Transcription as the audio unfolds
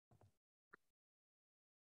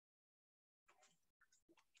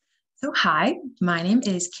So hi, my name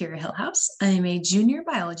is Kira Hillhouse. I am a junior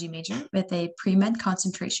biology major with a pre-med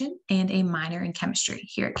concentration and a minor in chemistry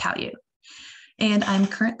here at CalU. And I'm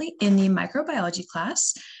currently in the microbiology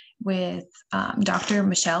class with Dr.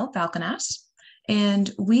 Michelle Falconas. And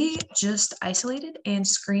we just isolated and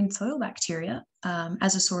screened soil bacteria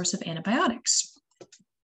as a source of antibiotics.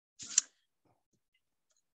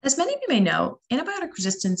 As many of you may know, antibiotic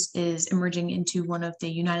resistance is emerging into one of the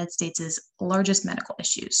United States' largest medical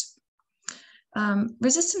issues.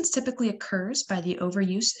 Resistance typically occurs by the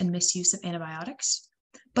overuse and misuse of antibiotics,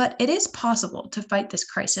 but it is possible to fight this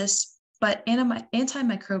crisis, but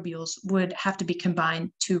antimicrobials would have to be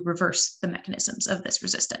combined to reverse the mechanisms of this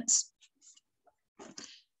resistance.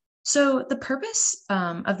 So the purpose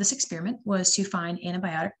of this experiment was to find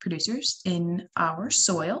antibiotic producers in our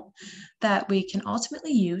soil that we can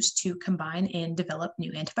ultimately use to combine and develop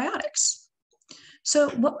new antibiotics.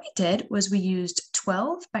 So what we did was we used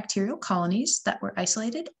 12 bacterial colonies that were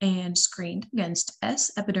isolated and screened against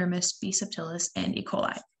S. epidermis, B. subtilis, and E.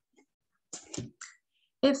 coli.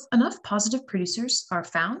 If enough positive producers are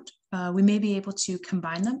found, we may be able to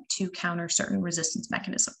combine them to counter certain resistance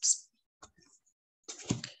mechanisms.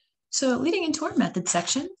 So leading into our method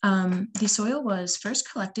section, the soil was first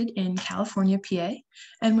collected in California, PA,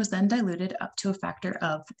 and was then diluted up to a factor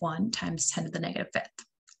of 1 × 10 to the -5th.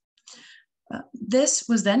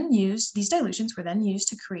 These dilutions were then used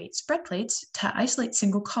to create spread plates to isolate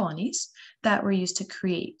single colonies that were used to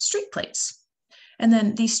create streak plates. And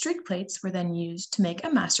then these streak plates were then used to make a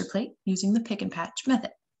master plate using the pick and patch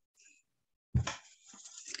method.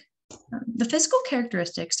 The physical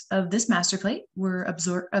characteristics of this master plate were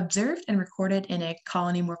observed and recorded in a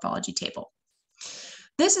colony morphology table.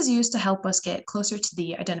 This is used to help us get closer to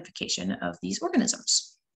the identification of these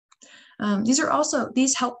organisms.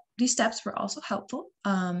 These steps were also helpful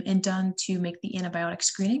and done to make the antibiotic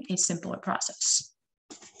screening a simpler process.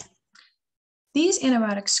 These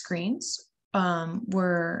antibiotic screens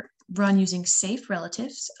were run using safe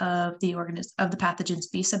relatives of the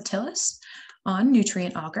pathogens B. subtilis on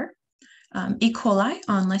nutrient agar, E. coli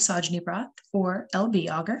on lysogeny broth or LB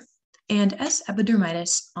agar, and S.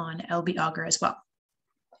 epidermidis on LB agar as well.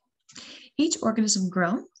 Each organism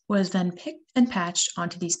grown was then picked and patched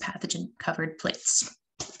onto these pathogen-covered plates.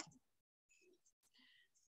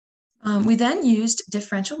 We then used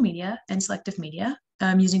differential media and selective media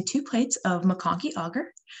using 2 plates of McConkey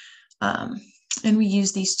agar, and we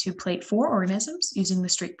used these to plate 4 organisms using the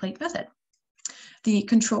streak plate method. The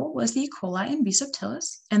control was the E. coli and B.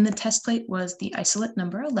 subtilis, and the test plate was the isolate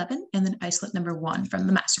number 11 and then isolate number 1 from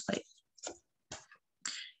the master plate.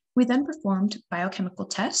 We then performed biochemical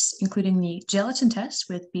tests, including the gelatin test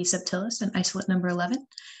with B. subtilis and isolate number 11,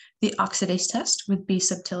 the oxidase test with B.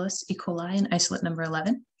 subtilis, E. coli, and isolate number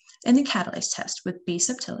 11, and the catalase test with B.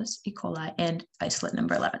 subtilis, E. coli, and isolate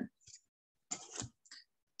number 11.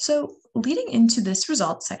 So leading into this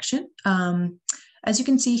results section, as you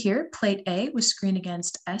can see here, plate A was screened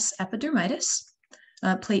against S. epidermidis,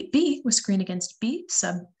 plate B was screened against B.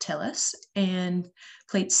 subtilis, and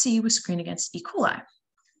plate C was screened against E. coli.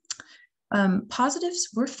 Positives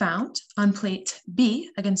were found on plate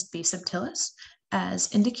B against B. subtilis, as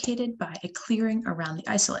indicated by a clearing around the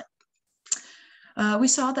isolate. We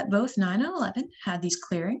saw that both 9 and 11 had these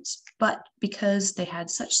clearings, but because they had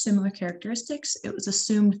such similar characteristics, it was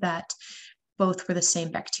assumed that both were the same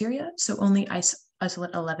bacteria, so only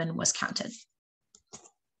isolate 11 was counted.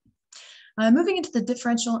 Moving into the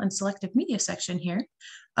differential and selective media section here,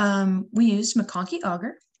 we used McConkey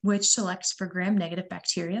agar, which selects for gram-negative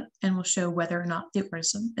bacteria and will show whether or not the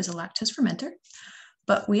organism is a lactose fermenter.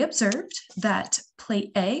 But we observed that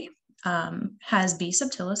plate A has B.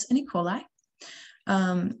 subtilis and E. coli.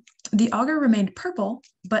 The agar remained purple,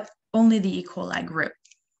 but only the E. coli grew.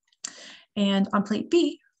 And on plate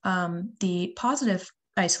B, the positive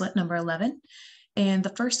isolate number 11 and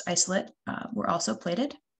the first isolate were also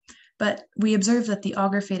plated. But we observed that the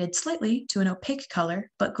agar faded slightly to an opaque color,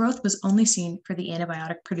 but growth was only seen for the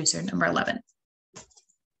antibiotic producer number 11.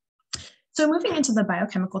 So moving into the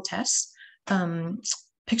biochemical tests,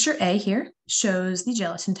 picture A here shows the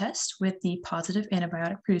gelatin test with the positive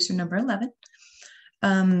antibiotic producer number 11.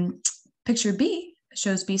 Picture B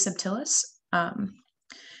shows B. subtilis,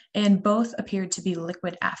 and both appeared to be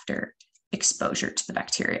liquid after exposure to the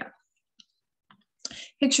bacteria.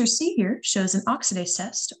 Picture C here shows an oxidase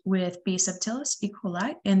test with B. subtilis, E.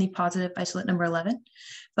 coli, and the positive isolate number 11,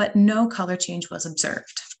 but no color change was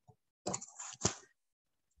observed.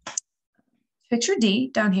 Picture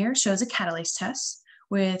D down here shows a catalase test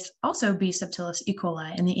with also B. subtilis, E.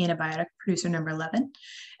 coli, and the antibiotic producer number 11,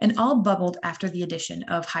 and all bubbled after the addition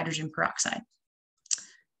of hydrogen peroxide.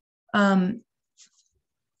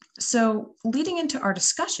 So leading into our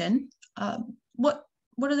discussion, what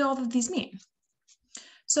do all of these mean?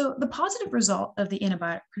 So the positive result of the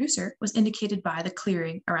antibiotic producer was indicated by the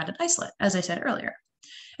clearing around an isolate, as I said earlier.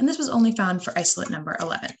 And this was only found for isolate number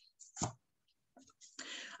 11.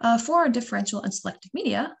 For our differential and selective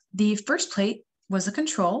media, the first plate was a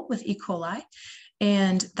control with E. coli,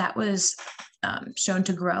 and that was shown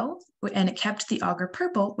to grow, and it kept the agar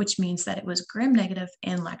purple, which means that it was gram-negative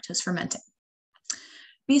and lactose fermenting.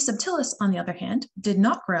 B. subtilis, on the other hand, did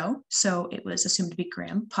not grow, so it was assumed to be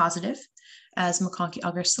gram-positive, as MacConkey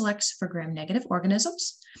agar selects for gram-negative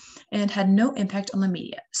organisms, and had no impact on the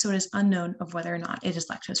media, so it is unknown of whether or not it is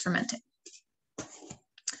lactose fermenting.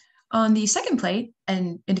 On the second plate,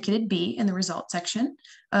 and indicated B in the result section,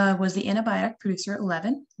 was the antibiotic producer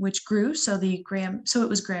 11, which grew, so it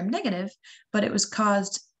was gram-negative, but it was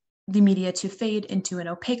caused the media to fade into an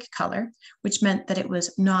opaque color, which meant that it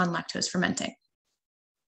was non-lactose fermenting.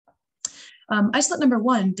 Isolate number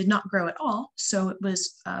 1 did not grow at all, so it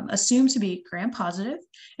was assumed to be gram-positive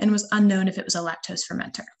and was unknown if it was a lactose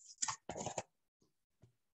fermenter.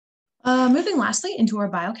 Moving lastly into our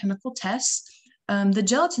biochemical tests, the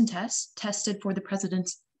gelatin test tested for the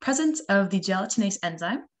presence of the gelatinase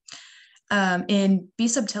enzyme. In B.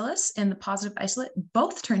 subtilis and the positive isolate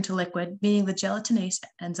both turned to liquid, meaning the gelatinase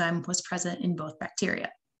enzyme was present in both bacteria.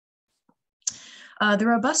 The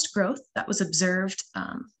robust growth that was observed,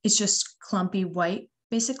 it's just clumpy white,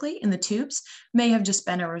 basically, in the tubes, may have just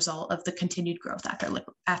been a result of the continued growth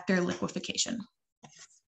after liquefaction.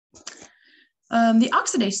 The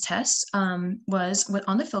oxidase test was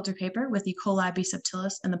on the filter paper with E. coli, B.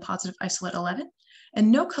 subtilis, and the positive isolate 11,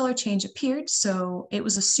 and no color change appeared, so it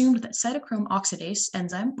was assumed that cytochrome oxidase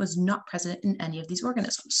enzyme was not present in any of these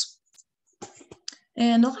organisms.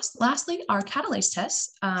 And lastly, our catalase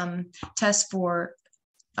test for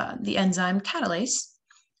the enzyme catalase,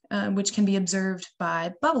 which can be observed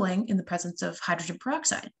by bubbling in the presence of hydrogen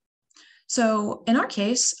peroxide. So in our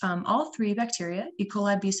case, all 3 bacteria, E.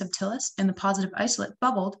 coli, B. subtilis, and the positive isolate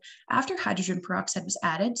bubbled after hydrogen peroxide was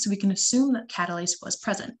added, so we can assume that catalase was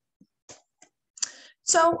present.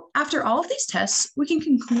 So after all of these tests, we can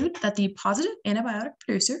conclude that the positive antibiotic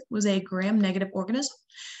producer was a gram-negative organism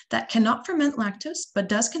that cannot ferment lactose, but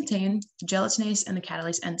does contain the gelatinase and the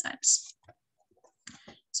catalase enzymes.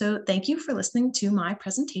 So thank you for listening to my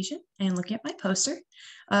presentation and looking at my poster.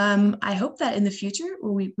 I hope that in the future,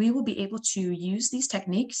 we will be able to use these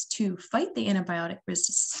techniques to fight the antibiotic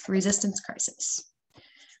resistance crisis. And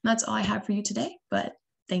that's all I have for you today, but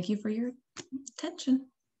thank you for your attention.